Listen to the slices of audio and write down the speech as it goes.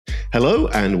Hello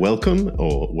and welcome,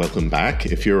 or welcome back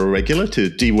if you're a regular, to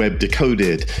DWeb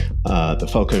Decoded, the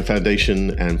Filecoin Foundation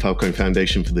and Filecoin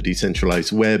Foundation for the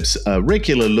Decentralized Web's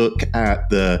regular look at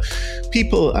the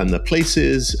people and the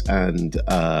places and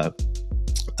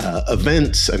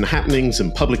events and happenings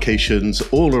and publications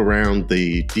all around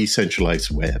the decentralized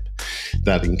web.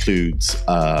 That includes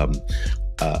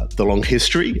the long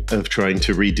history of trying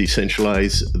to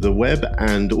re-decentralize the web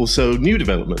and also new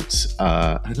developments.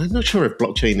 And I'm not sure if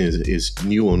blockchain is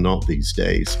new or not these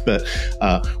days, but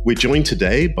we're joined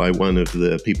today by one of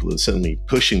the people that's certainly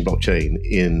pushing blockchain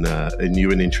in new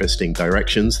and interesting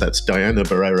directions. That's Diana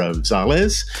Barrero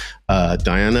Zalles.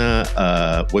 Diana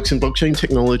works in blockchain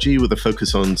technology with a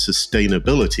focus on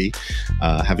sustainability,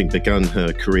 having begun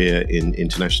her career in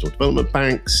international development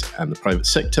banks and the private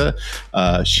sector.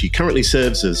 She currently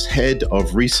serves as head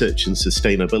of research and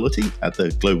sustainability at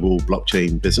the Global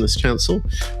Blockchain Business Council,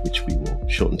 which we will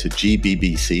shorten to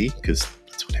GBBC because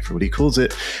that's what everybody calls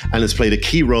it, and has played a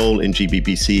key role in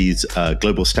GBBC's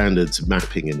Global Standards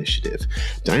Mapping Initiative.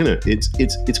 Diana,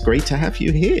 it's great to have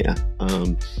you here.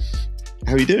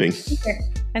 How are you doing?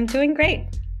 I'm doing great.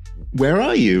 Where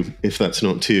are you, if that's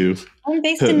not too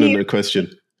pertinent a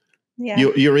question? Yeah.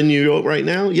 You're in New York right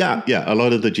now? Yeah. A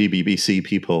lot of the GBBC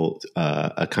people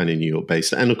are kind of New York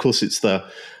based. And of course, it's the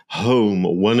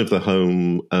one of the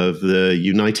home of the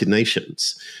United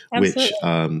Nations. Absolutely. Which,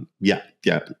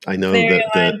 I know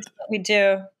that we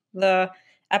do the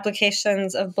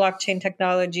applications of blockchain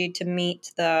technology to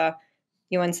meet the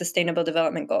UN Sustainable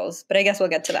Development Goals. But I guess we'll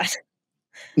get to that.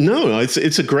 No,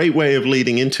 it's a great way of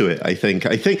leading into it. I think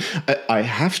I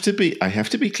have to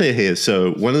be clear here.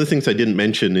 So one of the things I didn't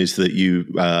mention is that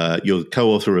you're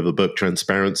co-author of a book,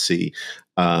 Transparency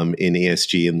in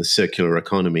ESG and the Circular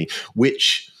Economy,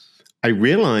 which I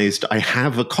realized I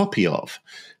have a copy of.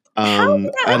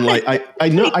 And like I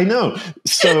know.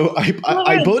 So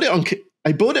I bought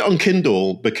it on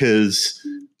Kindle because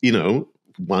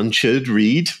one should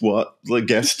read what the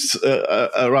guests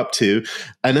are up to.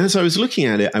 And as I was looking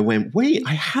at it, I went, wait,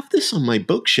 I have this on my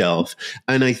bookshelf.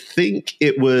 And I think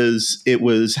it was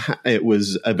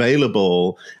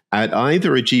available at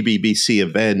either a GBBC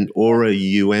event or a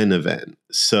UN event.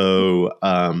 So,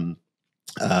 And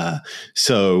I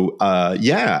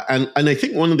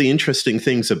think one of the interesting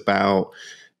things about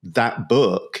that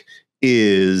book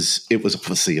is it was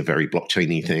obviously a very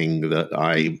blockchainy thing that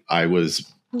I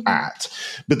was at.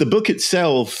 But the book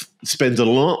itself spends a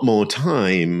lot more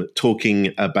time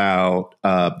talking about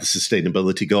the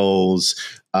sustainability goals,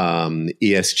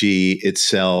 ESG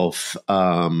itself,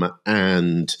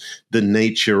 and the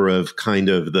nature of kind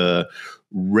of the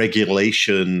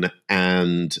regulation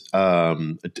and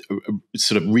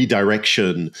sort of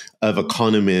redirection of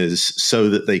economies so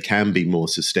that they can be more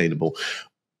sustainable.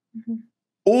 Mm-hmm.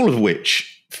 All of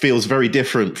which feels very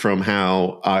different from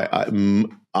how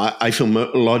I feel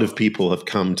a lot of people have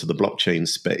come to the blockchain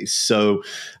space. So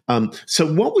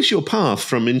what was your path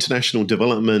from international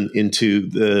development into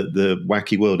the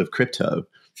wacky world of crypto?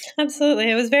 Absolutely.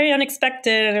 It was very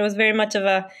unexpected, and it was very much of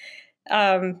a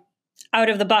out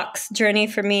of the box journey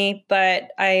for me.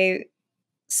 But I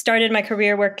started my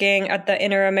career working at the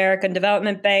Inter-American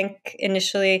Development Bank,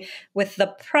 initially with the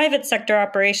private sector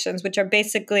operations, which are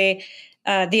basically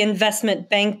the investment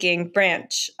banking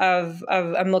branch of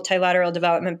a multilateral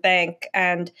development bank,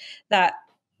 and that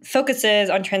focuses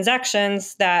on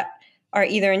transactions that are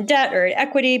either in debt or in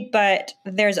equity, but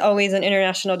there's always an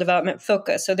international development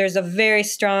focus. So there's a very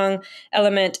strong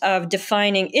element of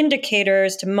defining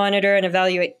indicators to monitor and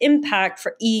evaluate impact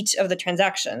for each of the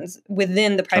transactions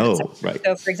within the private sector. Right.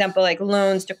 So for example, like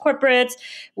loans to corporates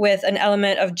with an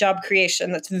element of job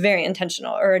creation that's very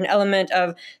intentional, or an element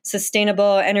of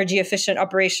sustainable energy efficient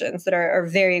operations that are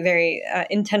very, very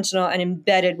intentional and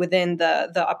embedded within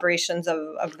the operations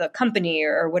of the company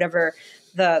or whatever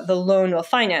the loan will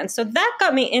finance. So that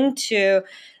got me into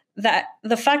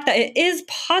the fact that it is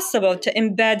possible to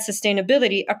embed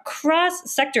sustainability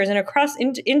across sectors and across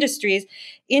industries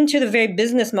into the very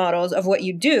business models of what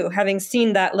you do, having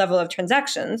seen that level of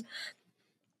transactions.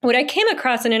 What I came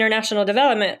across in international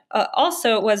development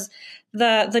also was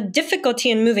the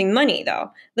difficulty in moving money, though,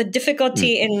 the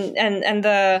difficulty in and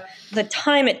the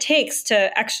time it takes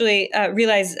to actually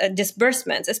realize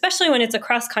disbursements, especially when it's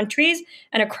across countries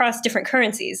and across different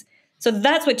currencies. So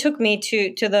that's what took me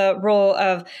to the role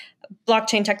of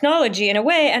blockchain technology in a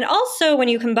way, and also when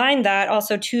you combine that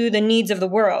also to the needs of the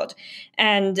world,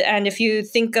 and if you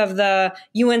think of the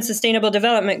UN Sustainable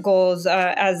Development Goals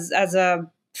as a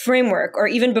framework, or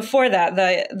even before that,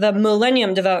 the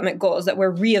Millennium Development Goals that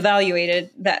were reevaluated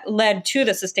that led to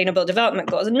the Sustainable Development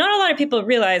Goals. And not a lot of people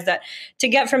realize that to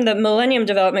get from the Millennium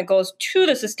Development Goals to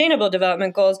the Sustainable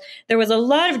Development Goals, there was a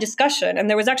lot of discussion. And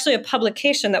there was actually a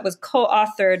publication that was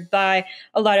co-authored by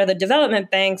a lot of the development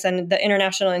banks and the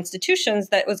international institutions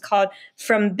that was called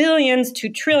From Billions to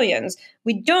Trillions.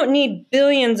 We don't need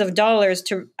billions of dollars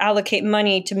to allocate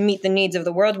money to meet the needs of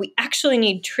the world. We actually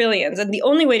need trillions. And the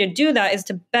only way to do that is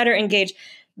to better engage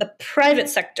the private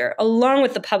sector along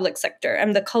with the public sector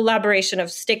and the collaboration of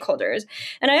stakeholders.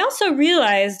 And I also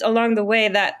realized along the way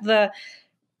that the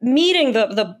meeting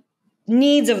the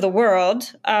needs of the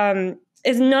world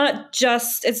is not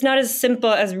just, it's not as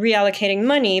simple as reallocating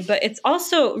money, but it's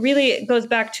also really goes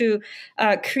back to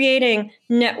creating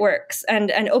networks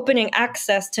and opening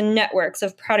access to networks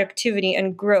of productivity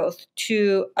and growth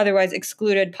to otherwise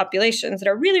excluded populations that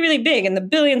are really, really big, and the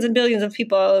billions and billions of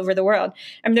people all over the world.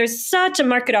 And there's such a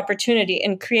market opportunity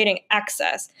in creating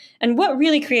access. And what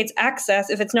really creates access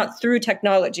if it's not through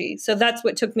technology? So that's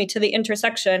what took me to the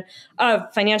intersection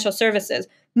of financial services,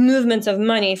 movements of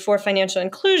money for financial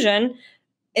inclusion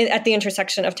at the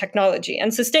intersection of technology.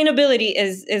 And sustainability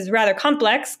is rather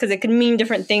complex because it can mean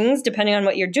different things depending on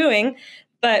what you're doing.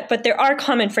 But there are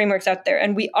common frameworks out there,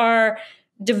 and we are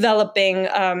developing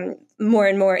more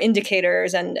and more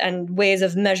indicators and ways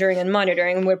of measuring and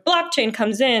monitoring. And where blockchain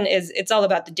comes in is it's all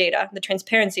about the data, the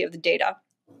transparency of the data.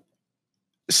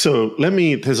 So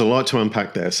there's a lot to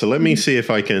unpack there. So let me see if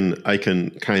I can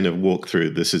kind of walk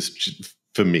through. This is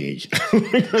for me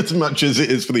as much as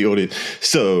it is for the audience.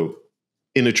 So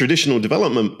in a traditional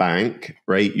development bank,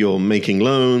 right, you're making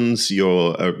loans,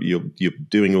 you're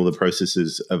doing all the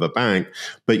processes of a bank,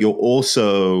 but you're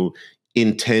also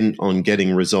intent on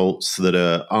getting results that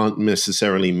aren't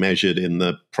necessarily measured in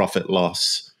the profit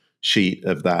loss sheet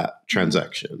of that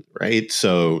transaction, right?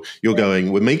 So you're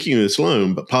going, we're making this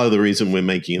loan, but part of the reason we're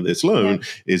making this loan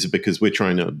is because we're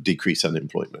trying to decrease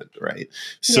unemployment, right?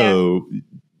 So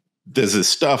there's this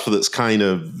stuff that's kind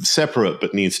of separate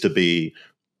but needs to be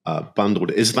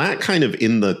bundled. Is that kind of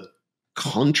in the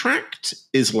contract?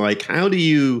 Is like, how do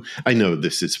you, I know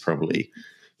this is probably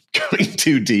going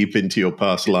too deep into your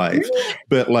past life,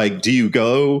 but like, do you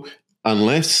go,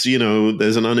 unless,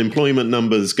 there's an unemployment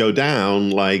numbers go down,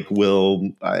 like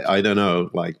I don't know,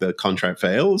 like the contract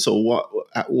fails, or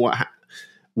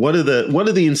what are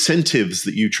the incentives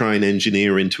that you try and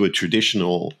engineer into a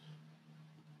traditional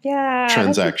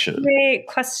transaction? That's a great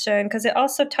question, because it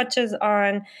also touches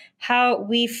on how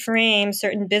we frame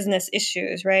certain business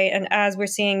issues, right? And as we're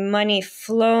seeing money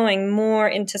flowing more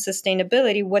into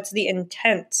sustainability, what's the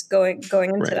intent going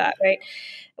into that, right?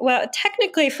 Well,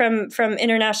 technically, from an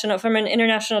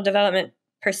international development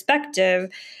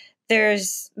perspective,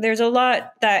 there's a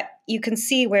lot that you can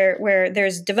see where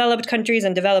there's developed countries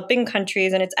and developing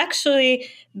countries, and it's actually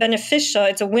beneficial.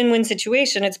 It's a win-win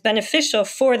situation. It's beneficial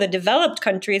for the developed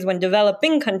countries when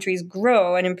developing countries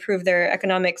grow and improve their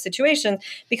economic situation,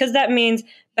 because that means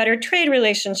better trade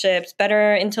relationships,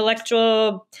 better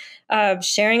intellectual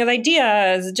sharing of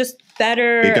ideas, just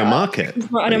better bigger market,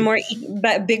 on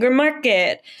a bigger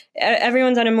market.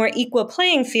 Everyone's on a more equal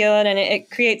playing field, and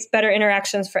it creates better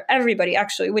interactions for everybody,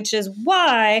 actually, which is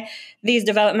why these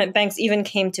development banks even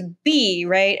came to be,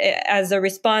 right, as a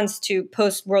response to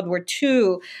post-World War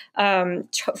II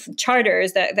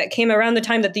charters that came around the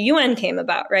time that the UN came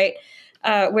about, right?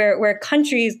 Where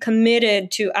countries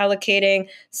committed to allocating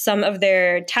some of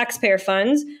their taxpayer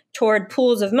funds toward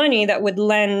pools of money that would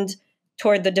lend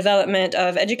toward the development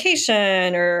of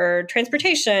education or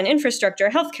transportation, infrastructure,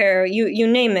 healthcare, you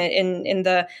name it, in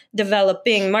the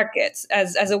developing markets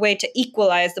as a way to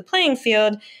equalize the playing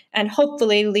field and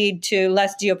hopefully lead to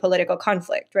less geopolitical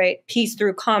conflict, right? Peace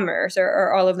through commerce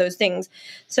or all of those things.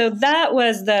 So that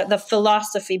was the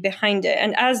philosophy behind it.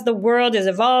 And as the world is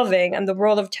evolving and the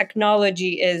role of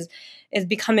technology is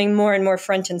becoming more and more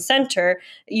front and center,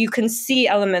 you can see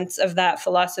elements of that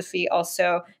philosophy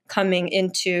also coming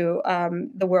into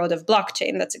the world of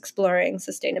blockchain that's exploring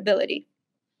sustainability.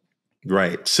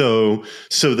 Right. So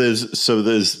there's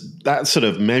that sort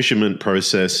of measurement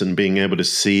process and being able to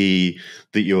see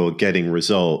that you're getting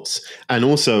results. And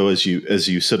also, as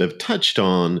you sort of touched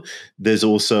on, there's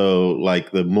also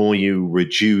like the more you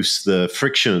reduce the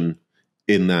friction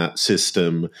in that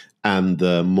system, and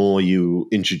the more you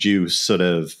introduce sort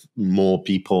of more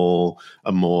people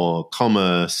and more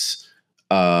commerce,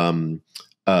 and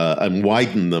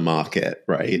widen the market,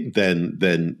 right? Then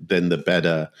the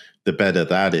better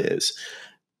that is.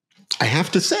 I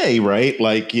have to say, right?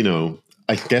 Like,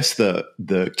 I guess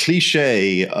the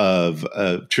cliche of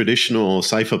traditional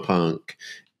cypherpunk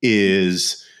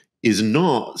is is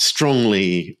not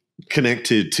strongly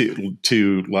connected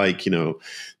to like,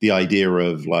 the idea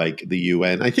of like the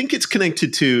UN. I think it's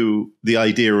connected to the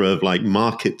idea of like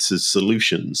markets as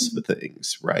solutions for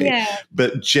things, right? Yeah.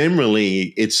 But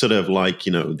generally it's sort of like,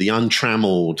 the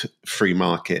untrammeled free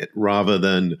market, rather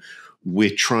than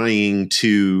we're trying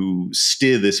to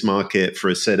steer this market for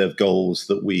a set of goals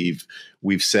that we've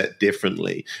set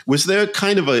differently. Was there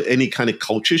kind of any kind of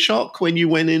culture shock when you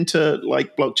went into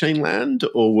like blockchain land,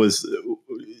 or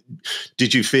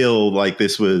did you feel like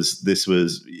this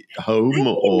was home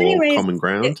or common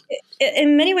ground?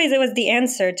 In many ways, it was the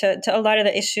answer to a lot of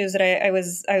the issues that I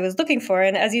was looking for.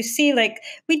 And as you see, like,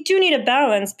 we do need a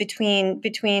balance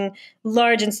between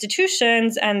large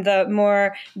institutions and the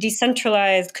more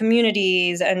decentralized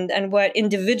communities and what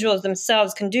individuals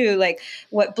themselves can do. Like,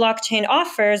 what blockchain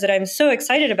offers that I'm so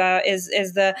excited about is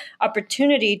the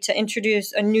opportunity to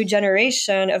introduce a new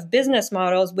generation of business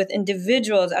models with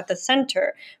individuals at the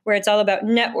center, where it's all about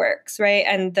networks, right?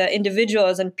 And the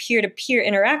individuals and peer-to-peer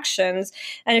interactions.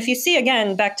 And if you see,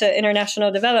 again, back to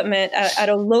international development at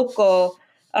a local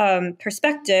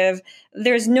perspective,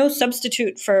 there's no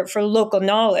substitute for local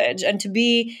knowledge. And to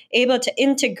be able to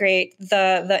integrate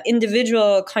the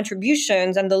individual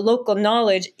contributions and the local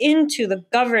knowledge into the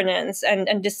governance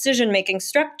and decision-making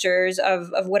structures of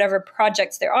whatever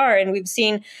projects there are. And we've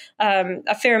seen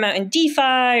a fair amount in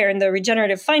DeFi or in the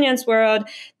regenerative finance world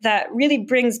that really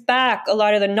brings back a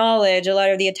lot of the knowledge, a lot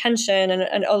of the attention,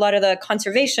 and a lot of the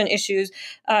conservation issues,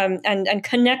 and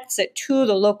connects it to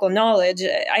the local knowledge.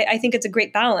 I think it's a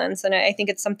great balance, and I think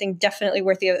it's something definitely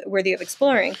worthy of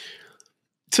exploring.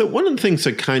 So one of the things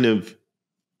I kind of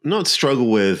not struggle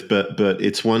with, but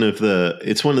it's one of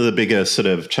the bigger sort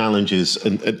of challenges,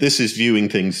 and this is viewing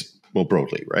things more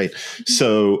broadly, right? Mm-hmm.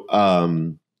 So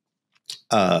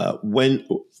when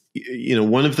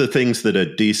one of the things that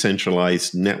a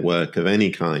decentralized network of any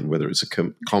kind, whether it's a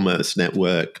commerce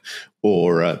network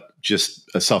or just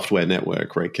a software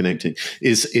network, right, connecting,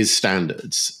 is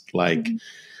standards. Like, mm-hmm.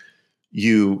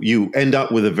 You end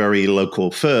up with a very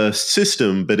local first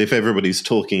system, but if everybody's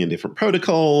talking a different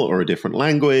protocol or a different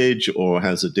language or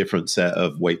has a different set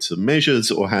of weights and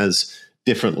measures or has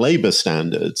different labor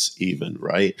standards even,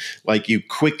 right? Like, you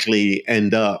quickly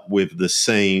end up with the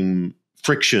same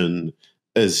friction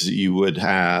as you would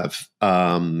have,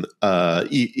 even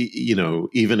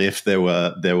if there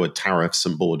were tariffs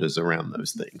and borders around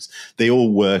those things. They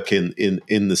all work in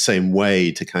the same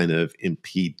way to kind of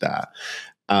impede that.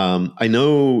 I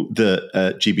know that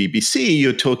at GBBC,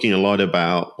 you're talking a lot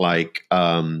about like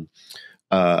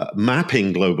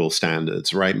mapping global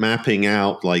standards, right? Mapping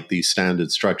out like these standard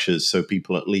structures so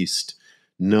people at least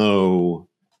know,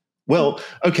 well,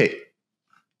 okay,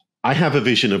 I have a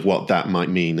vision of what that might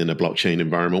mean in a blockchain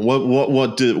environment.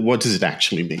 What does it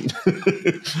actually mean?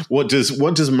 What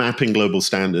does mapping global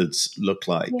standards look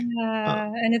like? Yeah,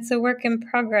 and it's a work in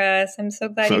progress. I'm so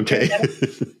glad you did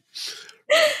that.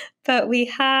 But we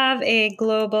have a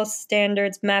global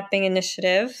standards mapping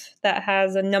initiative that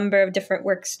has a number of different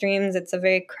work streams. It's a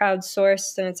very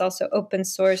crowdsourced and it's also open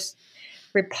source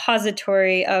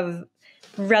repository of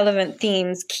relevant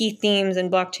themes, key themes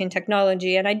in blockchain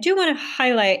technology. And I do want to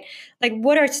highlight, like,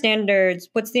 what are standards?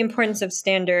 What's the importance of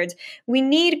standards? We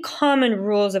need common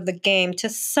rules of the game to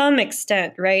some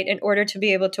extent, right, in order to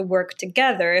be able to work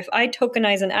together. If I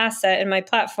tokenize an asset in my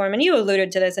platform, and you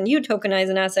alluded to this, and you tokenize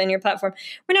an asset in your platform,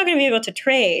 we're not going to be able to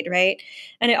trade, right?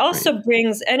 And it also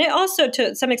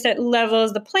to some extent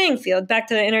levels the playing field, back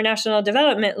to the international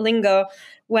development lingo,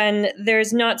 when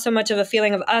there's not so much of a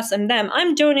feeling of us and them.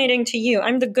 I'm donating to you.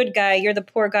 I'm the good guy. You're the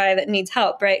poor guy that needs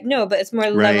help, right? No, but it's more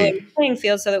leveling the playing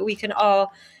field so that we can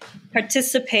all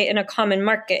participate in a common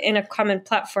market, in a common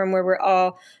platform where we're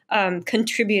all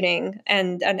contributing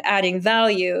and adding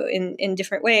value in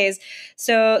different ways.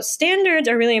 So standards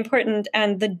are really important,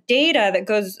 and the data that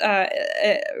goes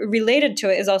related to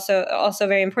it is also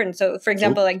very important. So, for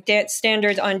example, like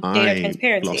standards on data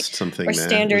transparency or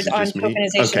standards on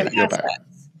tokenization of assets.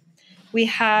 We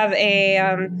have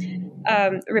a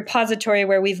repository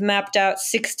where we've mapped out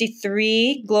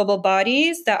 63 global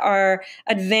bodies that are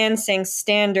advancing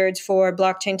standards for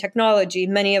blockchain technology,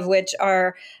 many of which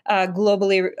are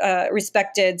globally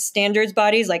respected standards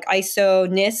bodies like ISO,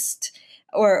 NIST,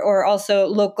 or also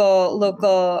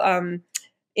local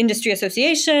industry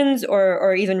associations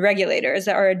or even regulators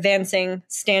that are advancing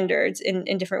standards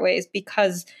in different ways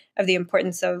because of the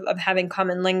importance of having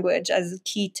common language as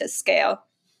key to scale.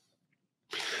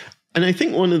 And I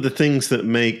think one of the things that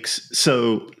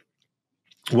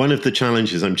one of the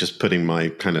challenges, I'm just putting my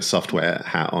kind of software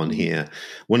hat on here.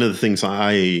 One of the things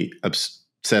I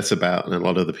obsess about, and a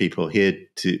lot of the people here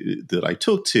that I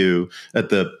talk to at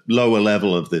the lower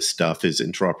level of this stuff, is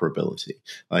interoperability.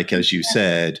 Like, as you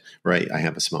said, right, I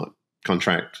have a smart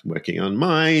contract working on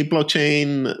my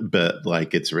blockchain, but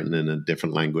like it's written in a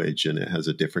different language and it has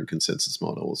a different consensus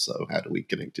model. So how do we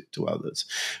connect it to others?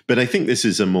 But I think this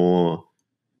is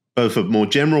both a more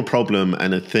general problem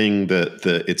and a thing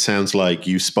that it sounds like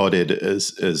you spotted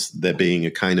as there being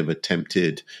a kind of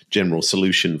attempted general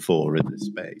solution for in this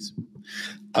space,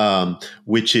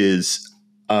 which is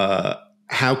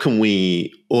how can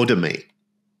we automate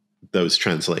those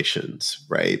translations,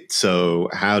 right? So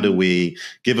how do we,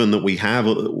 given that we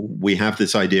have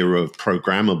this idea of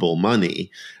programmable money,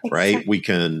 right? We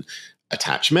can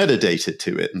attach metadata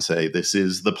to it and say, this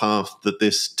is the path that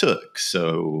this took.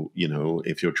 So,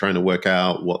 if you're trying to work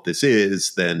out what this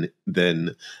is, then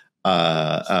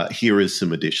here is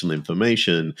some additional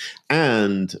information.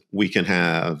 And we can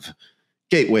have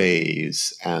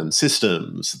gateways and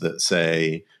systems that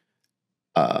say,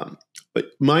 but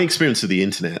my experience of the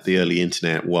internet, the early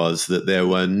internet, was that there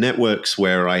were networks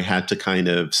where I had to kind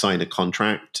of sign a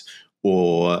contract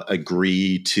or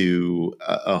agree to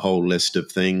a whole list of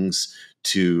things,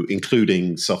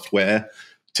 including software,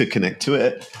 to connect to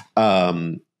it,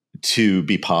 to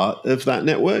be part of that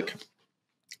network.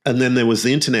 And then there was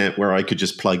the internet where I could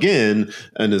just plug in,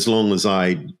 and as long as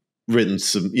I'd written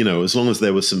some, as long as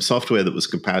there was some software that was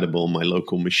compatible on my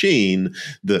local machine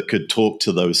that could talk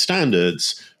to those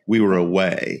standards, we were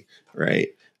away, right?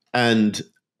 And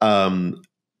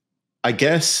I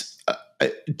guess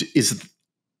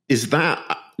is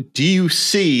that, do you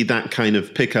see that kind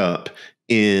of pickup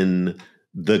in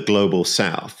the global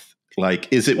South?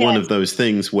 Like, is it one of those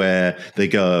things where they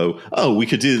go, oh, we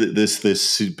could do this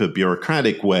super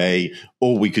bureaucratic way,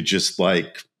 or we could just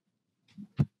like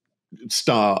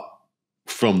start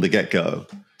from the get-go?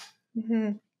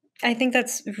 Mm-hmm. I think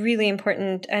that's really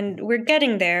important, and we're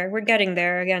getting there.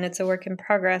 Again, it's a work in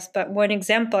progress. But one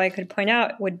example I could point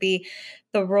out would be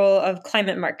the role of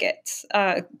climate markets,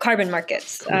 carbon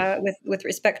markets, with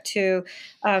respect to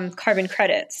carbon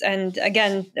credits. And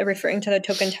again, referring to the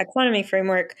token taxonomy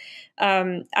framework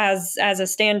as a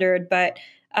standard, but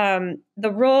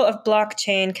the role of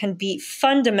blockchain can be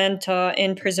fundamental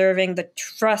in preserving the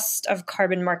trust of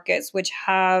carbon markets, which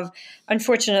have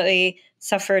unfortunately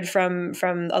suffered from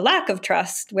a lack of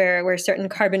trust, where certain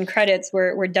carbon credits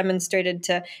were demonstrated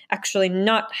to actually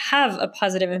not have a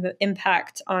positive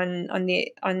impact on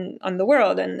the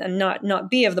world, and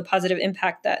not be of the positive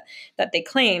impact that they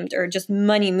claimed, or just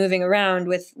money moving around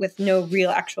with no real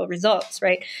actual results,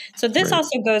 right? So this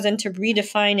also goes into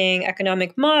redefining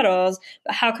economic models.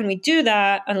 But how can we do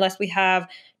that unless we have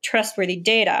trustworthy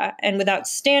data? And without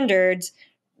standards,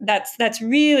 that's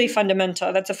really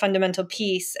fundamental. That's a fundamental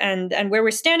piece. And where we're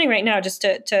standing right now, just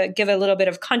to give a little bit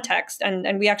of context,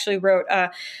 and we actually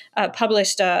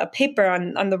published a paper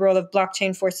on the role of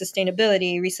blockchain for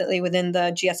sustainability recently within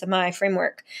the GSMI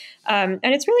framework. And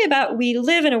it's really about, we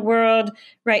live in a world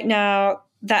right now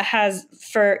that has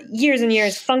for years and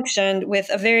years functioned with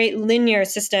a very linear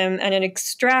system and an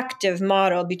extractive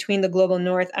model between the global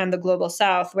north and the global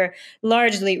south, where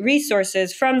largely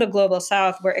resources from the global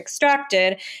south were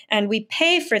extracted, and we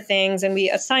pay for things and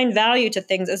we assign value to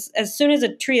things as soon as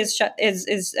a tree is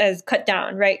cut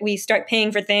down, right? We start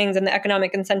paying for things and the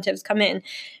economic incentives come in.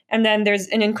 And then there's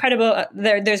an incredible,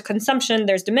 there's consumption,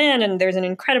 there's demand, and there's an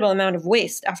incredible amount of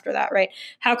waste after that, right?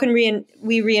 How can we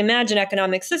reimagine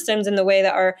economic systems in the way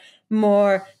that are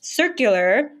more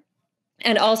circular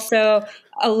and also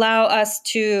allow us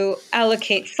to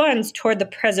allocate funds toward the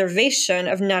preservation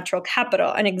of natural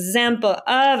capital? An example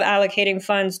of allocating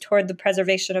funds toward the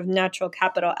preservation of natural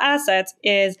capital assets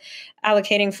is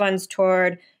allocating funds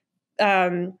toward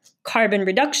carbon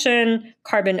reduction,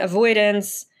 carbon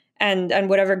avoidance, and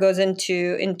whatever goes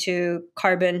into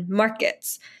carbon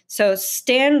markets. So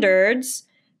standards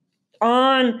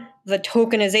on the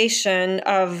tokenization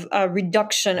of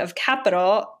reduction of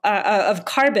capital, of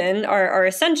carbon are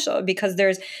essential, because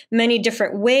there's many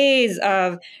different ways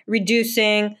of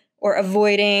reducing or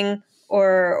avoiding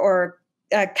or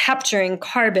capturing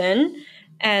carbon,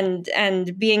 and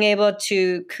being able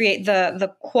to create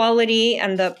the quality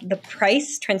and the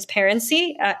price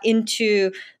transparency into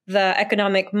the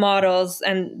economic models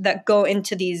and that go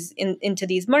into these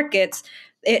markets.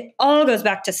 It all goes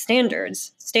back to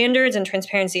standards and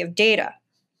transparency of data.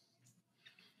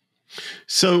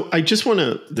 So I just want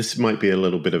to, this might be a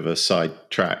little bit of a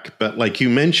sidetrack, but like you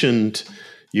mentioned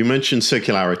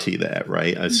circularity there,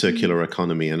 right? A circular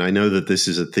economy. And I know that this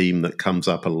is a theme that comes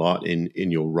up a lot in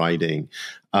your writing.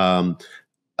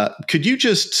 Could you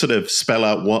just sort of spell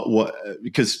out what,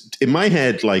 because in my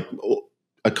head, like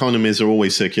economies are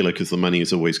always circular because the money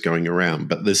is always going around,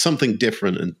 but there's something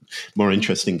different and more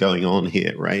interesting going on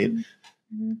here, right?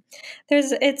 Mm-hmm.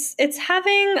 It's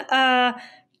having a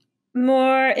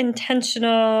more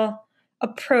intentional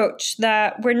approach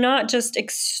that we're not just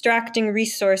extracting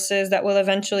resources that will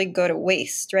eventually go to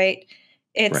waste, right?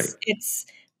 It's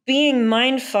being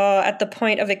mindful at the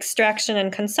point of extraction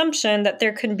and consumption that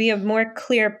there can be a more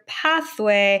clear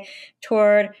pathway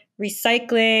toward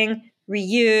recycling,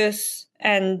 reuse,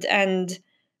 and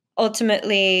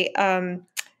ultimately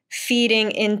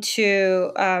feeding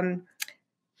into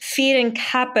feeding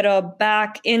capital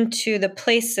back into the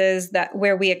places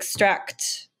where we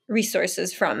extract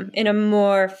resources from in a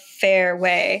more fair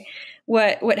way.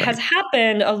 What has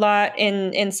happened a lot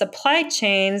in supply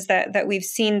chains that we've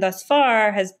seen thus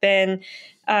far has been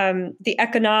the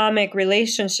economic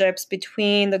relationships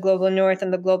between the global north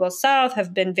and the global south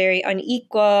have been very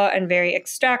unequal and very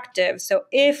extractive. So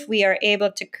if we are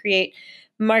able to create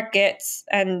markets,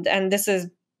 and this is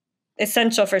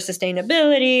essential for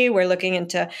sustainability. We're looking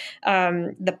into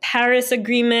the Paris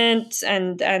Agreement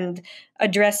and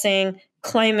addressing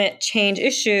climate change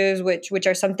issues, which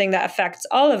are something that affects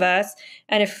all of us.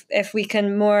 And if we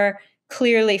can more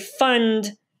clearly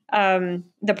fund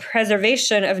the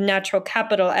preservation of natural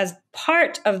capital as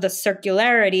part of the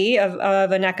circularity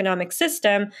of an economic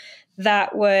system,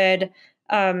 that would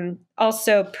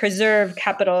also preserve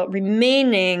capital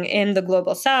remaining in the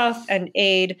global south and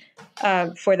aid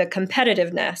for the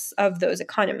competitiveness of those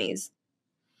economies.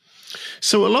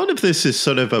 So a lot of this is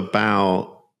sort of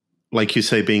about, like you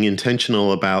say, being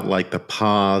intentional about like the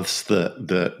paths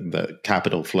that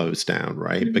capital flows down,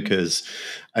 right? Mm-hmm. Because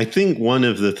I think one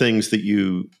of the things that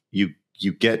you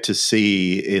get to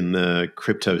see in the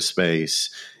crypto space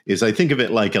is, I think of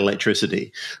it like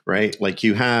electricity, right? Like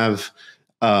you have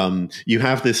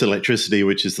this electricity,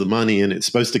 which is the money, and it's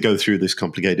supposed to go through this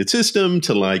complicated system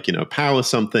to power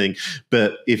something.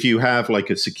 But if you have like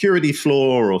a security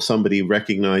flaw or somebody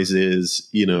recognizes,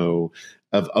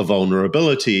 a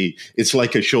vulnerability, it's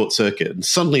like a short circuit, and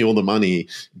suddenly all the money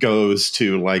goes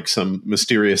to like some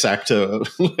mysterious actor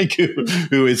like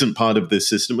who isn't part of this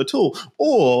system at all.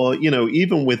 Or,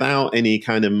 even without any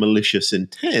kind of malicious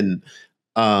intent,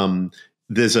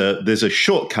 there's a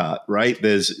shortcut, right?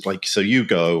 There's like, so you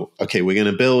go, okay, we're going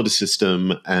to build a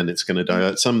system and it's going to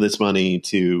divert some of this money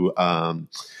to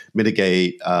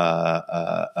mitigate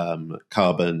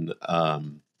carbon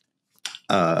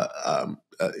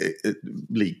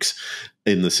leaks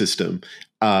in the system.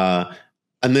 And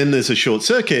then there's a short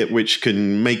circuit, which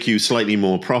can make you slightly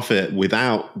more profit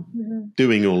without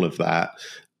doing all of that.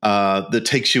 That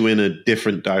takes you in a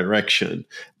different direction.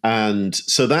 And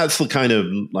so that's the kind of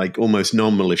like almost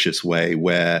non-malicious way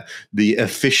where the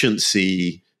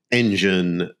efficiency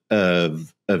engine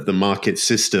of the market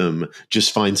system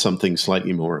just finds something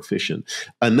slightly more efficient.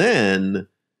 And then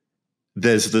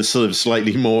there's the sort of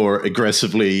slightly more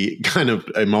aggressively kind of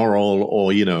immoral,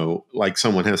 or, like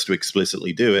someone has to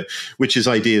explicitly do it, which is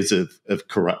ideas of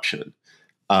corruption.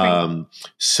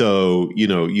 So,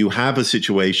 you have a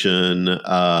situation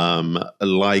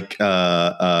like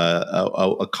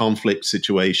a conflict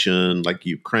situation like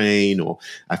Ukraine or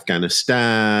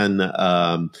Afghanistan,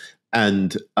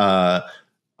 and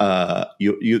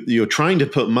you're trying to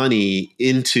put money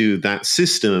into that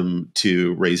system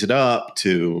to raise it up,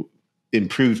 to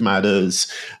improve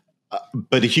matters,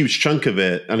 but a huge chunk of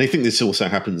it, and I think this also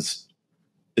happens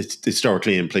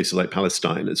historically in places like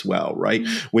Palestine as well, right?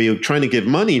 Mm-hmm. Where you're trying to give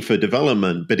money for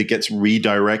development, but it gets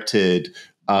redirected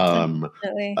into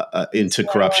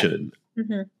corruption.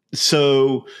 Mm-hmm.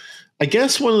 So I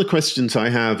guess one of the questions I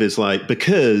have is like,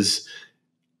 because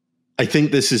I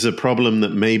think this is a problem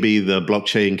that maybe the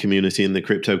blockchain community and the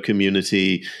crypto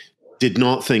community did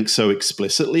not think so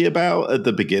explicitly about at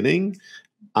the beginning.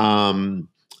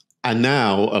 And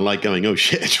now are like going, oh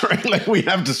shit, right? Like we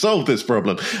have to solve this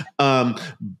problem.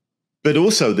 But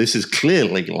also this is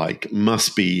clearly like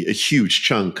must be a huge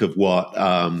chunk of what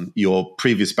your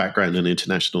previous background in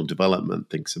international development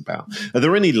thinks about. Are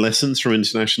there any lessons from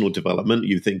international development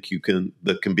you think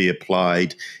that can be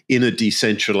applied in a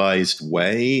decentralized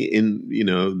way in,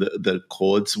 that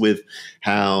accords with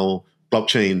how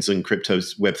blockchains and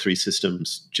crypto's Web3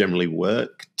 systems generally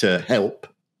work to help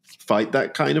fight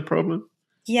that kind of problem?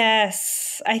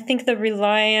 Yes, I think the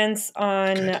reliance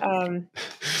on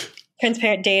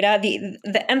transparent data,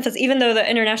 the emphasis, even though the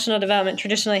international development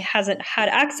traditionally hasn't had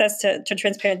access to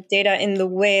transparent data in the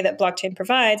way that blockchain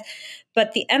provides,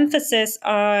 but the emphasis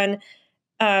on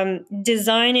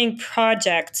designing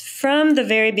projects from the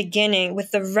very beginning with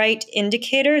the right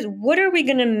indicators. What are we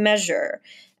going to measure?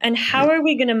 And how are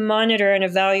we going to monitor and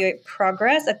evaluate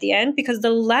progress at the end? Because the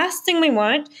last thing we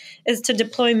want is to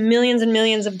deploy millions and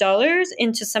millions of dollars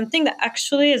into something that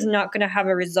actually is not going to have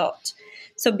a result.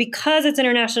 So because it's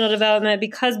international development,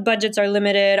 because budgets are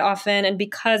limited often, and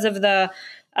because of the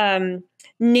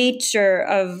nature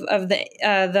of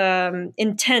the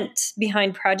intent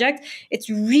behind project, it's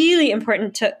really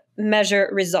important to measure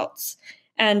results.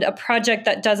 And a project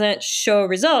that doesn't show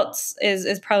results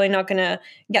is probably not going to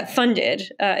get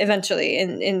funded eventually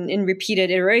in repeated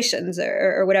iterations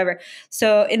or whatever.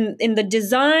 So in the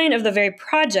design of the very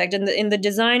project, in the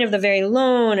design of the very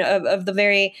loan, of the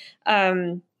very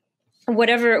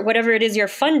whatever it is you're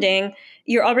funding,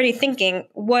 you're already thinking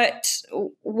what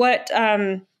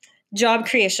job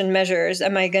creation measures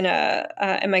am I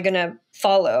gonna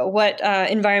follow? What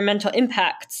environmental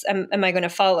impacts am I going to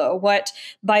follow? What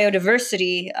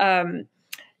biodiversity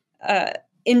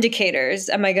indicators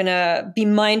am I going to be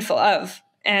mindful of?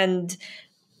 And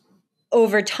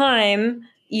over time,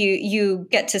 you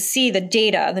get to see the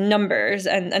data, the numbers,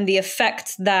 and the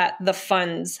effects that the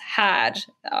funds had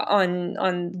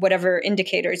on whatever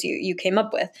indicators you came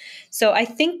up with. So I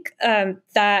think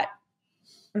that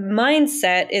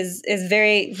mindset is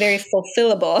very, very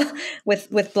fulfillable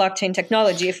with blockchain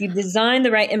technology. If you design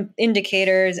the right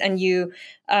indicators and you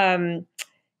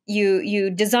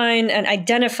design and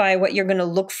identify what you're going to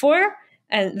look for,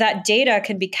 and that data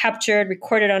can be captured,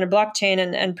 recorded on a blockchain,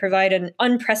 and provide an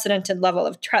unprecedented level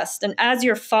of trust. And as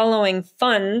you're following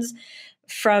funds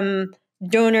from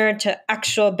donor to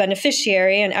actual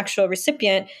beneficiary and actual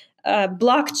recipient,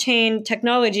 blockchain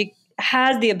technology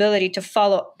has the ability to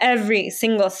follow every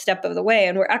single step of the way.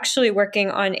 And we're actually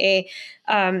working on a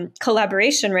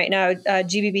collaboration right now,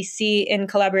 GBBC in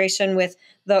collaboration with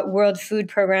the World Food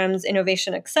Programme's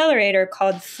Innovation Accelerator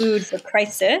called Food for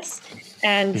Crisis.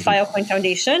 And Filecoin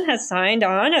Foundation has signed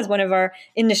on as one of our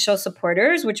initial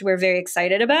supporters, which we're very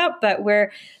excited about. But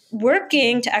we're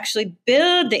working to actually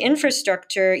build the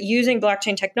infrastructure using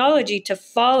blockchain technology to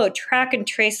follow, track, and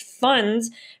trace funds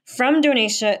from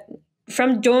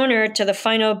donor to the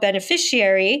final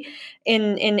beneficiary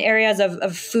in areas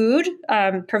of food,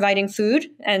 providing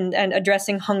food and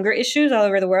addressing hunger issues all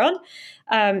over the world.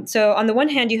 So on the one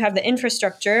hand, you have the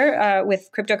infrastructure with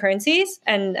cryptocurrencies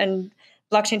and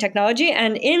blockchain technology.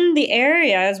 And in the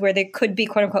areas where there could be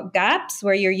quote unquote gaps,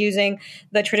 where you're using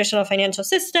the traditional financial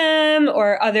system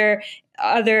or other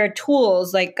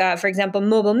tools like, for example,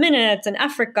 mobile minutes in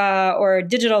Africa or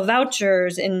digital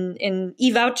vouchers in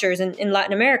e-vouchers in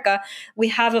Latin America, we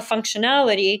have a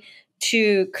functionality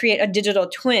to create a digital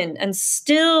twin and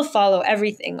still follow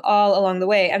everything all along the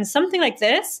way. And something like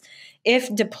this,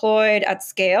 if deployed at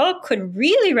scale, could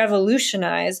really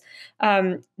revolutionize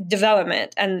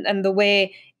development and the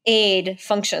way aid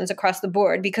functions across the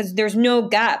board, because there's no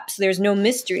gaps, there's no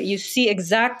mystery. You see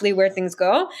exactly where things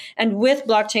go. And with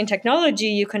blockchain technology,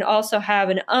 you can also have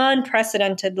an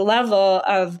unprecedented level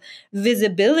of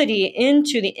visibility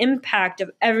into the impact of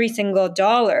every single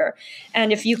dollar.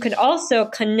 And if you could also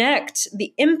connect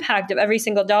the impact of every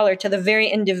single dollar to the very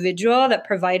individual that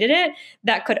provided it,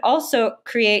 that could also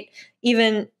create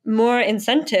even more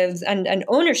incentives and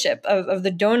ownership of the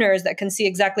donors that can see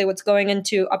exactly what's going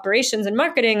into operations and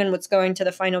marketing and what's going to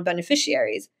the final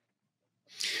beneficiaries.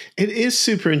 It is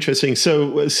super interesting.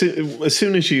 So as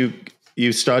soon as you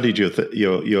started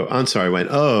your answer, I went,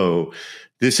 oh,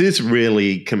 this is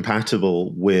really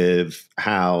compatible with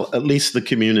how at least the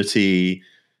community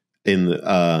in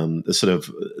the sort of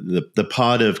the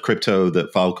part of crypto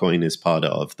that Filecoin is part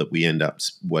of that we end up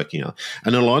working on.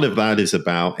 And a lot of that is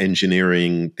about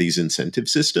engineering these incentive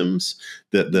systems,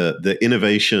 that the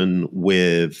innovation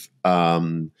with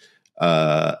the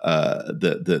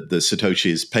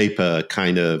Satoshi's paper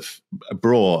kind of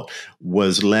brought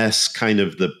was less kind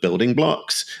of the building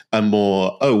blocks and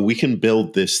more, oh, we can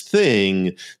build this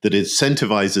thing that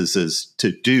incentivizes us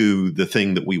to do the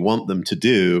thing that we want them to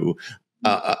do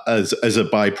as a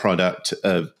byproduct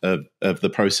of the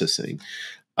processing.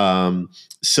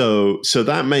 So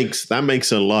that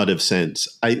makes a lot of sense.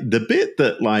 The bit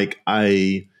that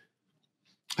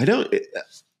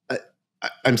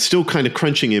I'm still kind of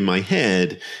crunching in my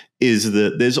head is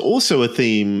that there's also a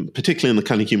theme, particularly in the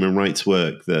kind of human rights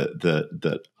work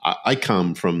that I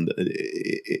come from,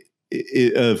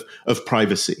 of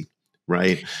privacy,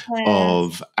 right? Yes.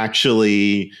 Of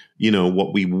actually,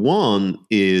 what we want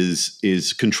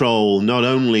is control not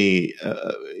only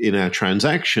in our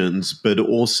transactions, but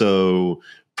also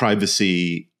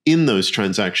privacy in those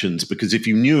transactions. Because if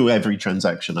you knew every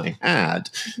transaction I had,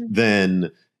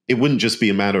 then it wouldn't just be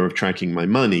a matter of tracking my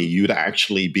money. You'd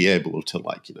actually be able to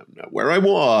know where I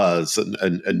was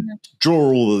and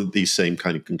draw all of these same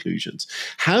kind of conclusions.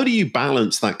 How do you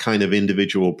balance that kind of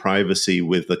individual privacy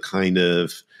with the kind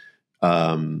of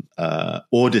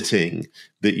auditing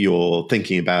that you're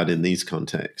thinking about in these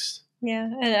contexts? Yeah,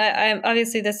 and I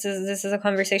obviously this is a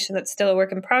conversation that's still a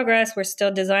work in progress. We're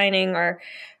still designing our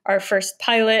first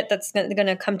pilot that's going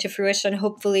to come to fruition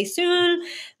hopefully soon,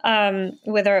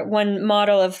 with our one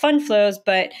model of fund flows.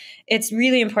 But it's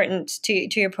really important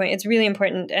to your point. It's really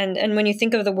important, and when you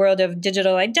think of the world of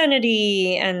digital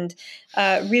identity and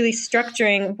really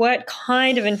structuring what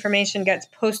kind of information gets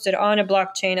posted on a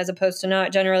blockchain as opposed to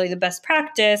not generally the best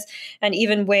practice, and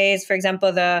even ways, for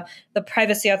example, the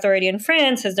Privacy Authority in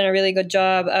France has done a really good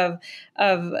job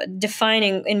of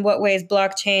defining in what ways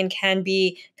blockchain can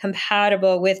be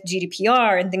compatible with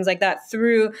GDPR and things like that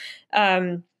through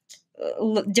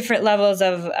different levels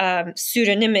of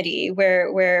pseudonymity,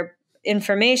 where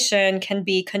information can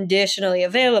be conditionally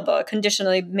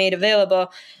made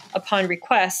available upon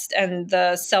request, and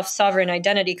the self-sovereign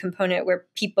identity component where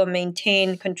people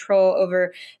maintain control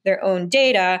over their own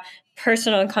data.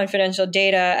 Personal and confidential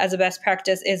data as a best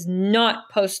practice is not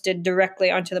posted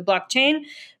directly onto the blockchain,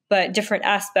 but different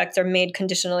aspects are made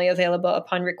conditionally available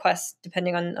upon request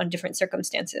depending on different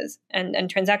circumstances. And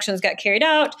transactions get carried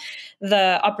out,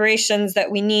 the operations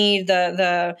that we need,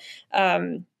 the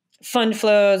fund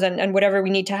flows and whatever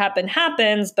we need to happen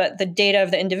happens, but the data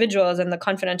of the individuals and the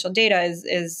confidential data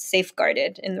is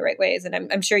safeguarded in the right ways. And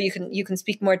I'm sure you can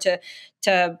speak more to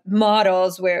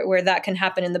models where that can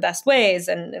happen in the best ways,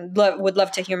 and would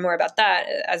love to hear more about that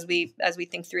as we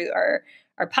think through our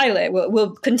pilot.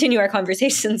 We'll continue our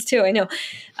conversations too, I know,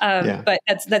 but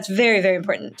that's very, very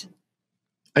important.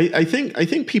 I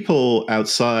think people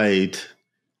outside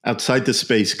the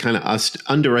space kind of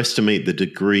underestimate the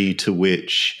degree to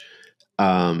which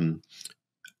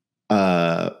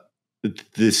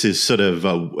this is sort of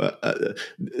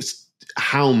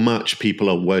how much people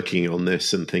are working on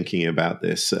this and thinking about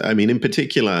this. I mean, in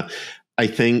particular, I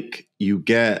think you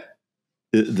get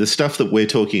the stuff that we're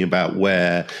talking about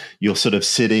where you're sort of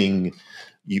sitting,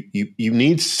 you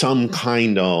need some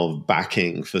kind of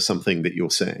backing for something that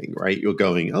you're saying, right? You're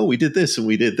going, oh, we did this and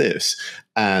we did this.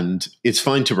 And it's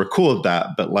fine to record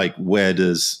that, but like,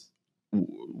 what's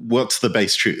the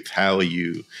base truth? How do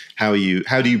you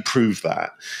prove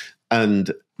that?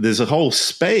 And there's a whole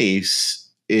space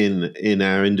in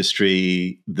our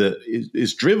industry that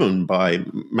is driven by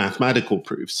mathematical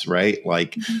proofs, right?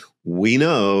 Like, we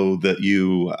know that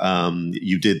you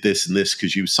did this and this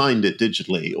because you signed it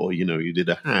digitally, or you did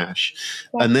a hash.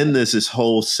 And then there's this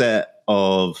whole set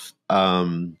of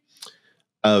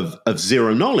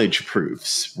zero knowledge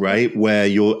proofs, right? Where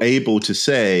you're able to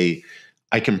say,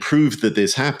 I can prove that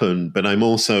this happened, but I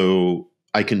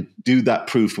can do that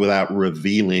proof without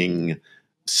revealing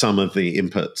some of the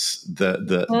inputs.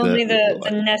 Only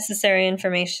the necessary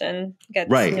information gets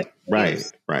right.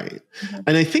 Mm-hmm.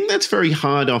 And I think that's very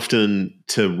hard often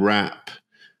to wrap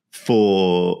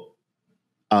for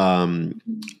not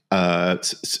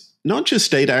just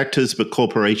state actors, but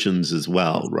corporations as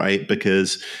well, right?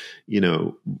 Because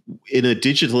in a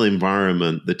digital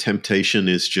environment, the temptation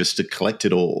is just to collect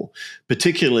it all,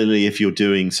 particularly if you're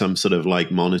doing some sort of like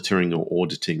monitoring or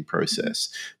auditing process,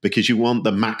 because you want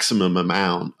the maximum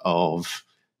amount of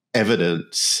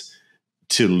evidence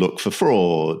to look for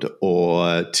fraud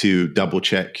or to double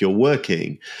check your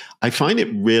working. I find it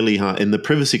really hard in the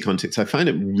privacy context. I find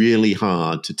it really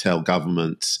hard to tell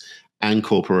governments and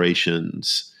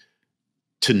corporations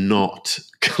to not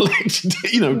collect,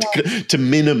 to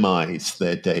minimize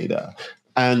their data.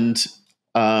 And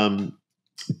do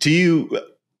you,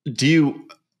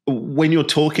 when you're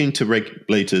talking to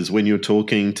regulators, when you're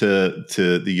talking to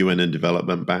the UN and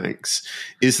development banks,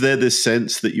 is there this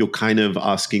sense that you're kind of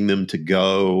asking them to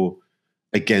go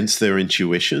against their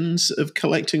intuitions of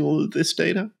collecting all of this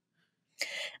data?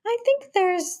 I think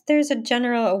there's a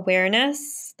general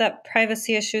awareness that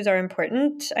privacy issues are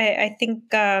important. I think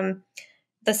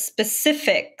the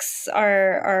specifics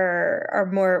are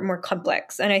more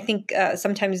complex, and I think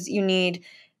sometimes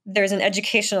there's an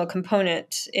educational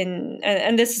component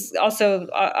and this also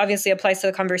obviously applies to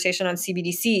the conversation on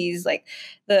CBDCs, like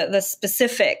the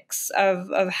specifics of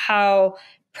how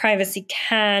privacy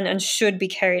can and should be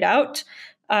carried out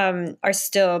are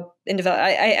still in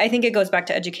development. I think it goes back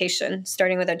to education,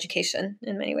 starting with education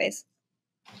in many ways.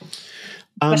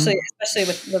 Especially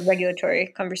with the regulatory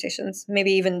conversations,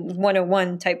 maybe even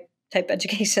 101 type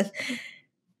education.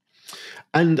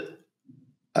 And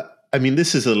I mean,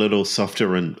 this is a little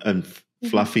softer and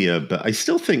fluffier, but I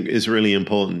still think is really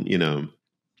important.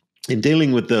 in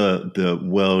dealing with the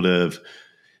world of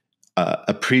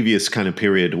a previous kind of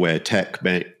period where tech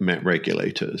met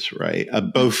regulators, right?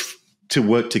 Both to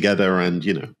work together and,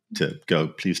 to go,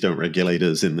 please don't regulate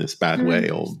us in this bad way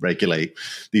or regulate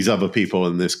these other people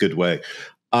in this good way.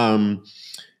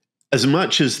 As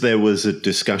much as there was a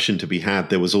discussion to be had,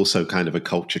 there was also kind of a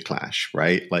culture clash,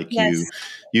 right? Like Yes.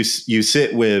 you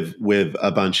sit with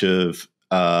a bunch of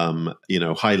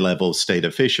high level state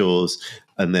officials,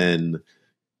 and then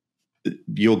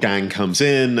your gang comes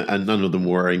in and none of them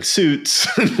wearing suits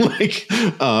or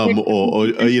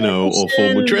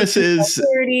formal dresses.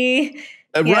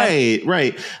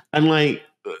 Right. And like,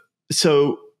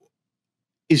 so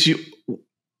is you,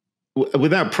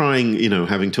 without prying,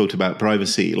 having talked about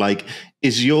privacy, like,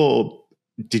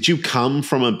 did you come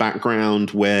from a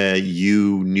background where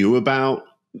you knew about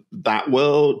that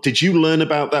world? Did you learn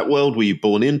about that world? Were you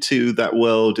born into that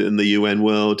world in the UN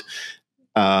world?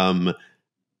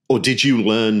 Or did you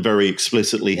learn very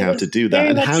explicitly how to do that?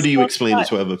 And how do you explain it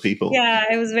to other people? Yeah,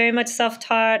 I was very much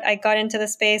self-taught. I got into the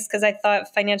space because I thought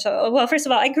well, first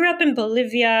of all, I grew up in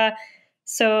Bolivia.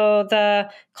 So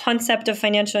the concept of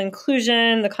financial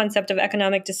inclusion, the concept of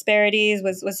economic disparities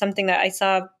was something that I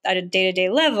saw at a day-to-day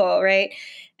level, right?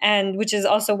 And which is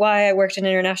also why I worked in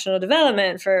international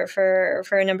development for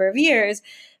a number of years.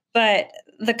 But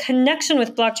the connection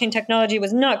with blockchain technology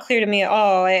was not clear to me at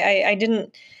all. I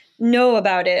didn't know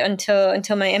about it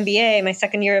until my MBA, my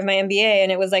second year of my MBA,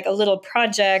 and it was like a little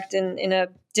project in a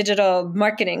digital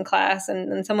marketing class,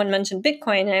 and someone mentioned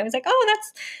Bitcoin, and I was like, oh,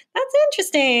 that's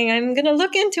interesting. I'm gonna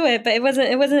look into it, but it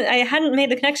wasn't. I hadn't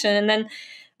made the connection, and then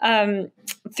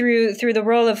through the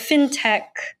role of fintech.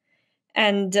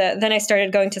 And then I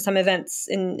started going to some events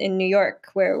in New York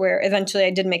where eventually I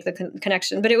did make the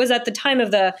connection. But it was at the time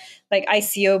of the like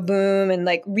ICO boom and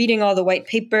like reading all the white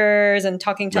papers and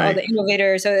talking to all the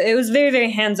innovators. So it was very, very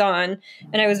hands-on.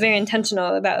 And I was very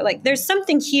intentional about like, there's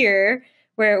something here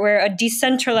where a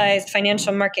decentralized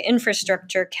financial market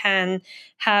infrastructure can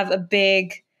have a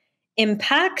big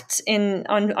impact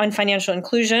on financial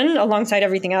inclusion alongside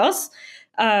everything else.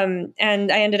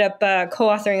 And I ended up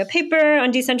co-authoring a paper on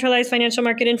decentralized financial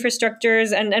market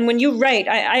infrastructures. And when you write,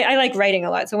 I like writing a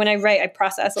lot. So when I write, I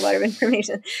process a lot of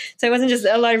information. So it wasn't just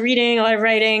a lot of reading, a lot of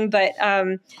writing, but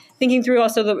thinking through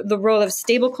also the role of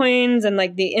stablecoins and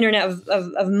like the internet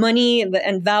of money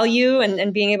and value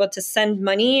and being able to send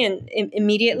money and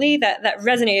immediately, that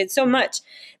resonated so much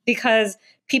because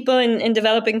people in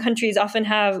developing countries often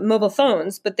have mobile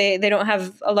phones, but they don't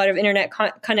have a lot of internet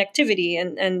connectivity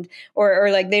and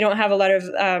or like they don't have a lot of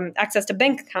access to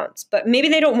bank accounts. But maybe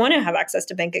they don't want to have access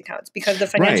to bank accounts because the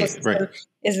financial system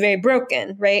is very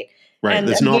broken, right? Right. And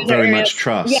there's not very much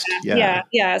trust.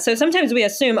 Yeah. So sometimes we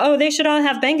assume, oh, they should all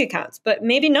have bank accounts, but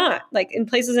maybe not. Like in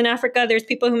places in Africa, there's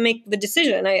people who make the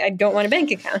decision, I don't want a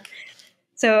bank account.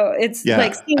 So it's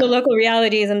like seeing the local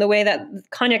realities and the way that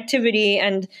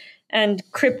connectivity and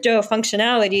crypto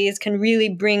functionalities can really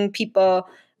bring people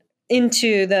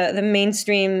into the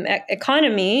mainstream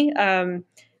economy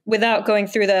without going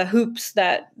through the hoops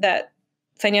that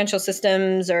financial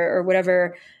systems or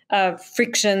whatever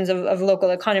frictions of local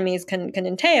economies can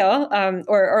entail,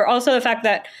 or also the fact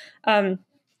that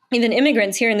even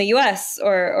immigrants here in the U.S.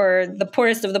 or the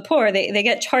poorest of the poor, they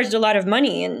get charged a lot of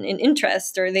money in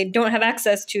interest, or they don't have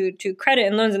access to credit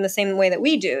and loans in the same way that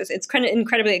we do. So it's kind of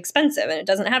incredibly expensive, and it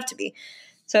doesn't have to be.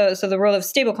 So the role of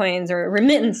stablecoins or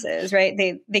remittances, right?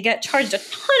 They get charged a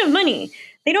ton of money.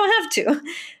 They don't have to,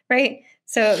 right?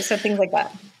 So things like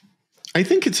that. I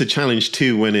think it's a challenge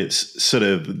too when it's sort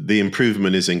of the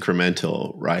improvement is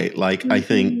incremental, right? Like I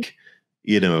think,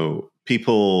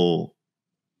 people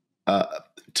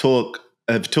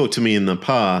have talked to me in the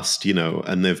past,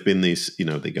 and there've been these,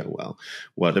 they go, well,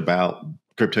 what about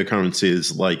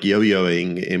cryptocurrencies like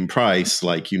yo-yoing in price?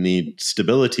 Like you need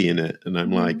stability in it. And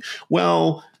I'm like,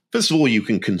 well, first of all, you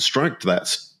can construct that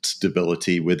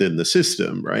stability within the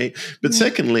system, right? But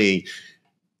secondly,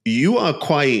 you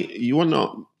are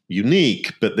not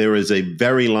unique, but there is a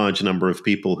very large number of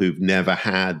people who've never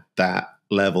had that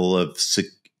level of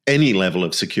any level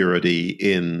of security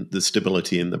in the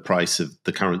stability in the price of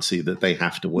the currency that they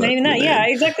have to work with. Yeah,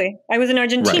 exactly. I was in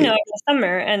Argentina over the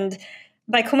summer, and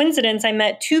by coincidence, I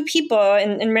met two people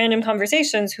in random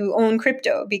conversations who own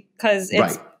crypto because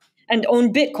it's and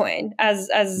own Bitcoin as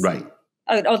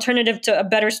an alternative to a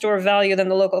better store of value than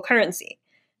the local currency.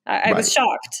 I was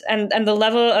shocked, and the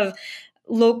level of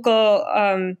local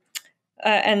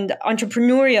and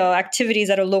entrepreneurial activities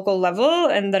at a local level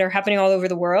and that are happening all over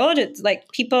the world. It's like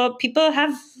people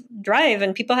have drive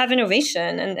and people have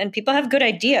innovation and people have good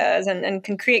ideas and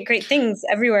can create great things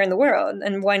everywhere in the world.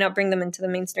 And why not bring them into the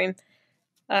mainstream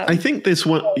I think there's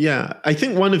one, yeah. I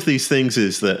think one of these things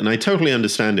is that, and I totally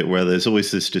understand it, where there's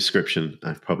always this description.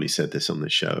 I've probably said this on the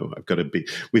show.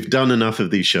 We've done enough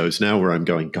of these shows now where I'm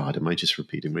going, God, am I just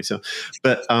repeating myself?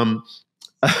 But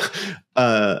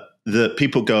the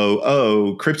people go,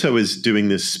 oh, crypto is doing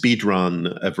this speed run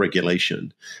of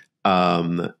regulation.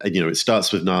 And, it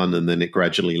starts with none, and then it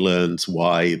gradually learns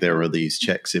why there are these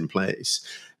checks in place.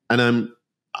 And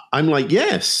I'm like,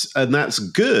 yes, and that's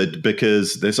good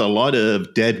because there's a lot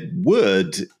of dead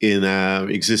wood in our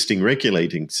existing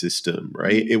regulating system,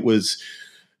 right? It was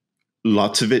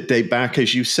lots of it date back,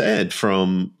 as you said,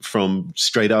 from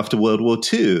straight after World War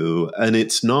II, and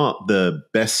it's not the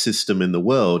best system in the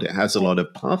world. It has a lot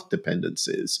of path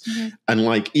dependencies,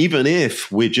 and even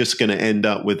if we're just going to end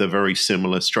up with a very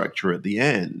similar structure at the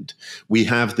end, we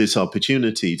have this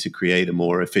opportunity to create a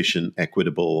more efficient,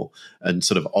 equitable, and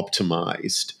sort of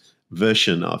optimized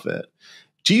version of it.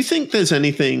 Do you think there's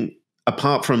anything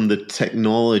apart from the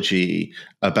technology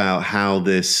about how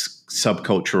this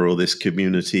subculture or this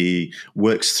community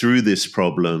works through this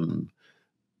problem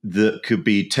that could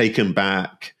be taken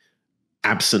back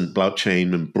absent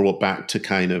blockchain and brought back to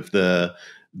kind of the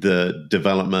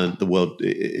development, the world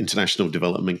international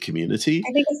development community?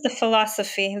 I think it's the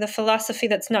philosophy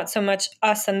that's not so much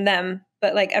us and them,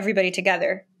 but everybody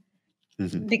together.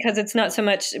 Because it's not so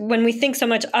much, when we think so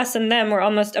much us and them, we're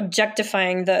almost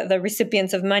objectifying the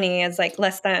recipients of money as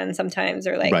less than sometimes,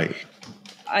 or right.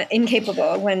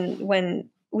 Incapable, when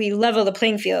we level the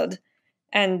playing field.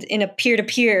 And in a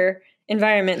peer-to-peer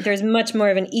environment, there's much more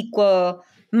of an equality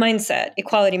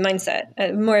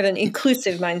mindset, more of an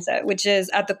inclusive mindset, which is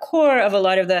at the core of a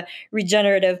lot of the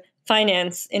regenerative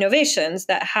finance innovations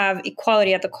that have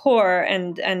equality at the core,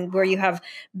 and where you have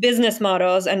business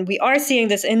models. And we are seeing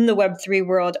this in the Web3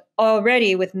 world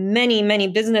already with many, many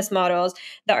business models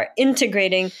that are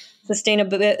integrating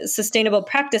sustainable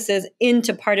practices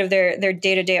into part of their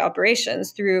day-to-day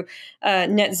operations through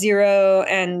net zero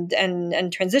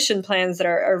and transition plans that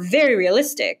are very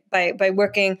realistic by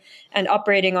working and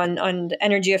operating on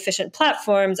energy efficient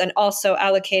platforms, and also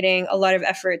allocating a lot of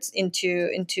efforts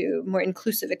into more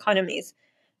inclusive economies.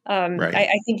 Right.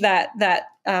 I think that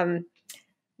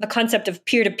the concept of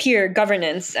peer-to-peer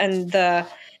governance and the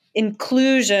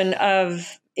inclusion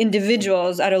of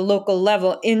individuals at a local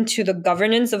level into the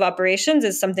governance of operations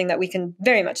is something that we can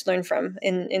very much learn from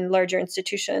in larger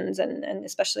institutions and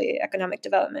especially economic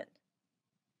development.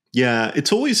 Yeah,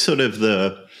 it's always sort of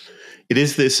it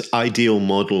is this ideal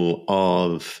model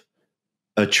of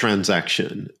a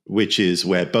transaction, which is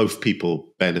where both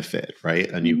people benefit, right?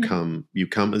 And you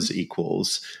come as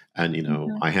equals, and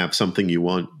I have something you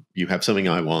want, you have something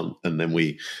I want, and then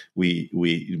we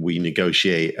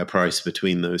negotiate a price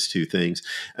between those two things.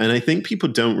 And I think people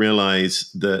don't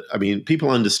realize that. I mean, people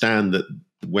understand that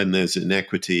when there's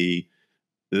inequity,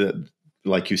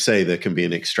 like you say, there can be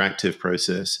an extractive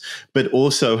process, but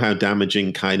also how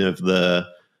damaging kind of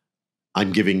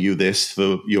I'm giving you this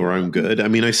for your own good. I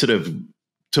mean, I sort of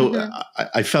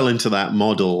I fell into that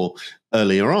model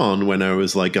earlier on when I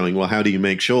was going, well, how do you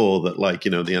make sure that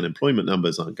the unemployment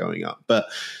numbers aren't going up? But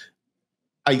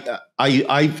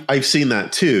I've seen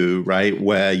that too, right?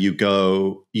 Where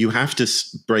you have to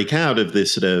break out of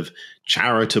this sort of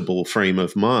charitable frame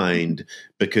of mind,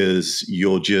 because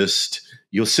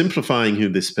you're simplifying who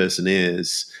this person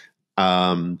is.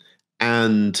 And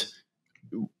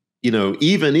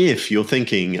even if you're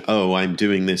thinking, oh, I'm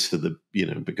doing this for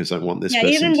because I want this person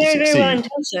even to very, succeed. very well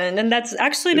intentioned. And that's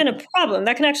actually been a problem.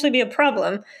 That can actually be a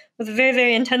problem with very,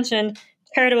 very intentioned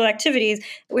charitable activities.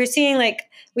 We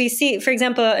see, for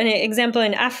example, an example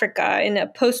in Africa, in a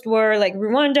post-war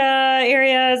Rwanda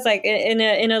areas,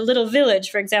 in a little village,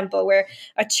 for example, where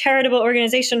a charitable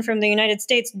organization from the United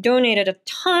States donated a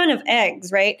ton of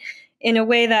eggs, right? In a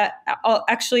way that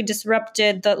actually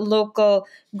disrupted the local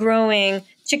growing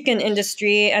chicken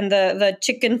industry, and the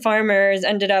chicken farmers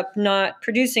ended up not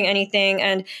producing anything.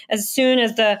 And as soon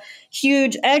as the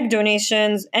huge egg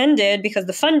donations ended, because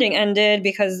the funding ended,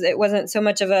 because it wasn't so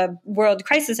much of a world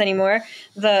crisis anymore,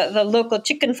 the local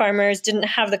chicken farmers didn't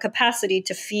have the capacity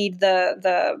to feed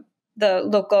the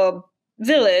local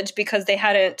village, because they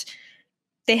hadn't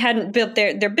built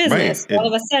their business. Right. All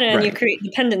of a sudden, you create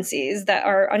dependencies that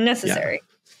are unnecessary.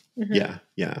 Yeah.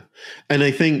 And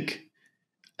I think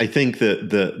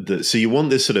that so you want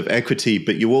this sort of equity,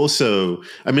 but you also,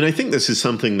 I think this is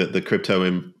something that the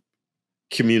crypto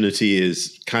community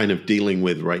is kind of dealing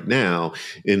with right now,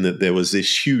 in that there was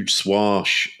this huge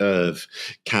swash of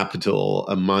capital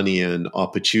and money and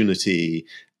opportunity,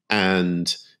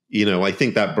 and I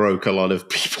think that broke a lot of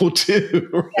people too,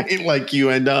 right? Yeah. Like you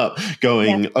end up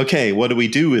going, okay, what do we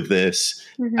do with this?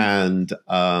 And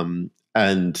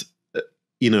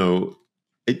you know,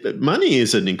 money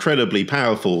is an incredibly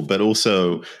powerful, but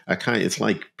also it's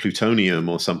like plutonium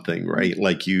or something, right?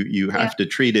 Like you have to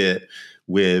treat it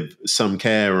with some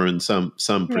care and some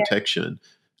protection.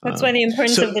 That's why the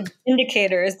importance of the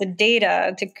indicators, the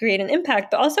data to create an impact,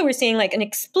 but also we're seeing like an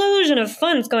explosion of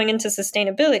funds going into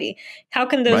sustainability. How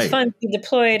can those funds be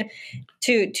deployed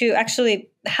to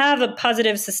actually have a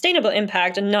positive, sustainable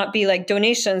impact and not be like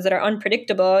donations that are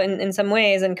unpredictable in some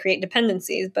ways and create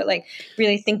dependencies, but like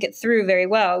really think it through very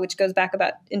well, which goes back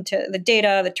into the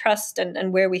data, the trust,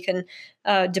 and where we can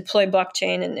deploy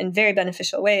blockchain in very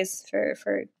beneficial ways for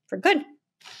good.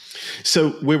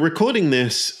 So we're recording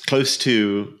this close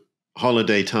to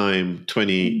holiday time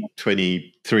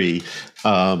 2023,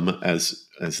 as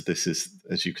this is,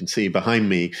 as you can see behind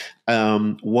me.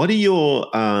 What are your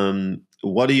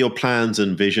plans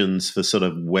and visions for sort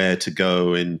of where to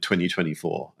go in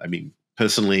 2024? I mean,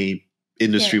 personally,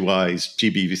 industry-wise,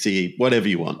 GBVC, whatever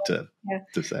you want to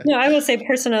say. No, I will say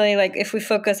personally, like if we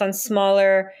focus on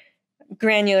smaller,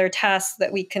 granular tasks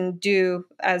that we can do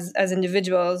as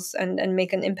individuals and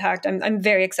make an impact. I'm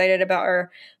very excited about our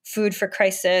Food for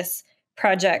Crisis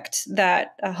project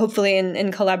that hopefully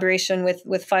in collaboration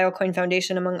with Filecoin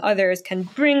Foundation, among others, can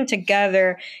bring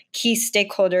together key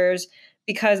stakeholders,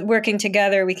 because working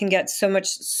together we can get so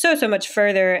much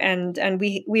further. And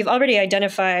we've already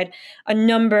identified a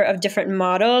number of different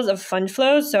models of fund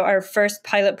flows. So our first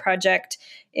pilot project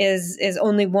is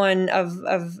only one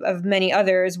of many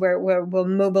others where we'll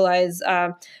mobilize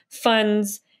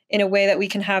funds in a way that we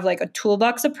can have like a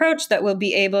toolbox approach that will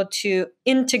be able to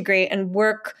integrate and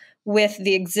work with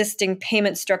the existing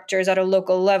payment structures at a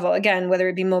local level. Again, whether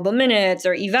it be mobile minutes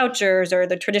or e-vouchers or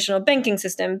the traditional banking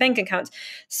system, bank accounts,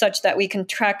 such that we can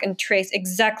track and trace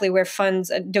exactly where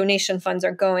donation funds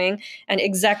are going and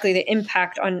exactly the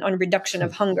impact on reduction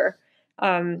of hunger.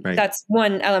 That's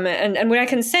one element. And what I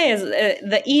can say is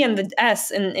the E and the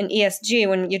S in ESG,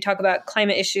 when you talk about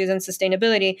climate issues and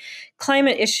sustainability,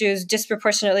 climate issues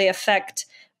disproportionately affect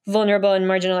vulnerable and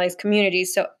marginalized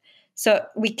communities. So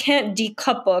we can't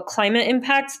decouple climate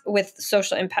impacts with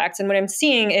social impacts. And what I'm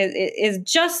seeing is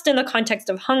just in the context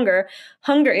of hunger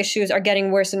issues are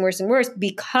getting worse and worse and worse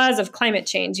because of climate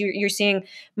change. You're seeing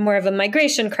more of a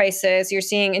migration crisis. You're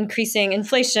seeing increasing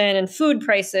inflation and food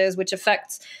prices, which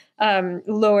affects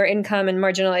lower income and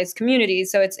marginalized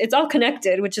communities. So it's all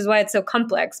connected, which is why it's so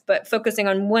complex. But focusing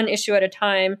on one issue at a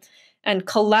time and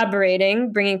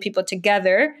collaborating, bringing people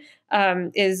together,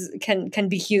 can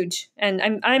be huge.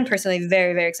 And I'm personally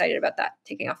very, very excited about that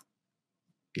taking off.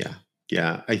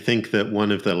 Yeah. I think that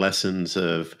one of the lessons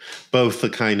of both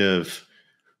the kind of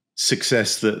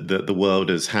success that the world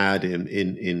has had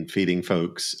in feeding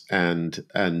folks and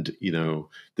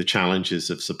the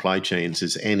challenges of supply chains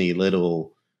is any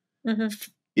little.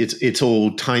 It's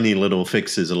all tiny little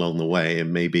fixes along the way,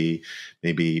 and maybe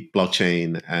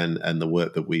blockchain and the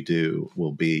work that we do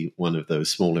will be one of those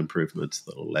small improvements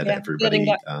that will let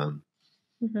everybody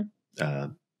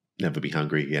never be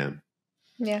hungry again.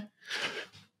 Yeah.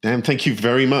 Dan, thank you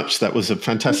very much. That was a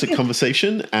fantastic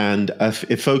conversation. And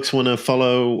if folks want to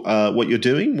follow what you're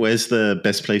doing, where's the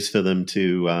best place for them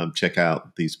to check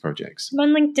out these projects? On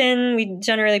LinkedIn, we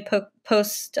generally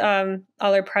post all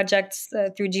our projects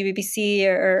through GBBC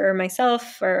or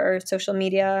myself or social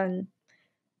media, and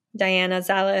Diana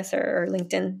Zalles or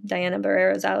LinkedIn, Diana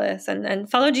Barrero Zalles, and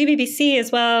follow GBBC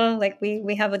as well. Like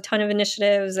we have a ton of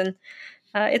initiatives, and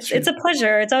it's a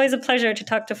pleasure. It's always a pleasure to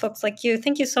talk to folks like you.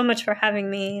 Thank you so much for having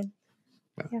me.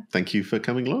 Well, thank you for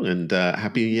coming along, and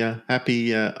happy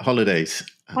holidays.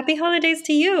 Happy holidays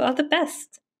to you. All the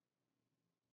best.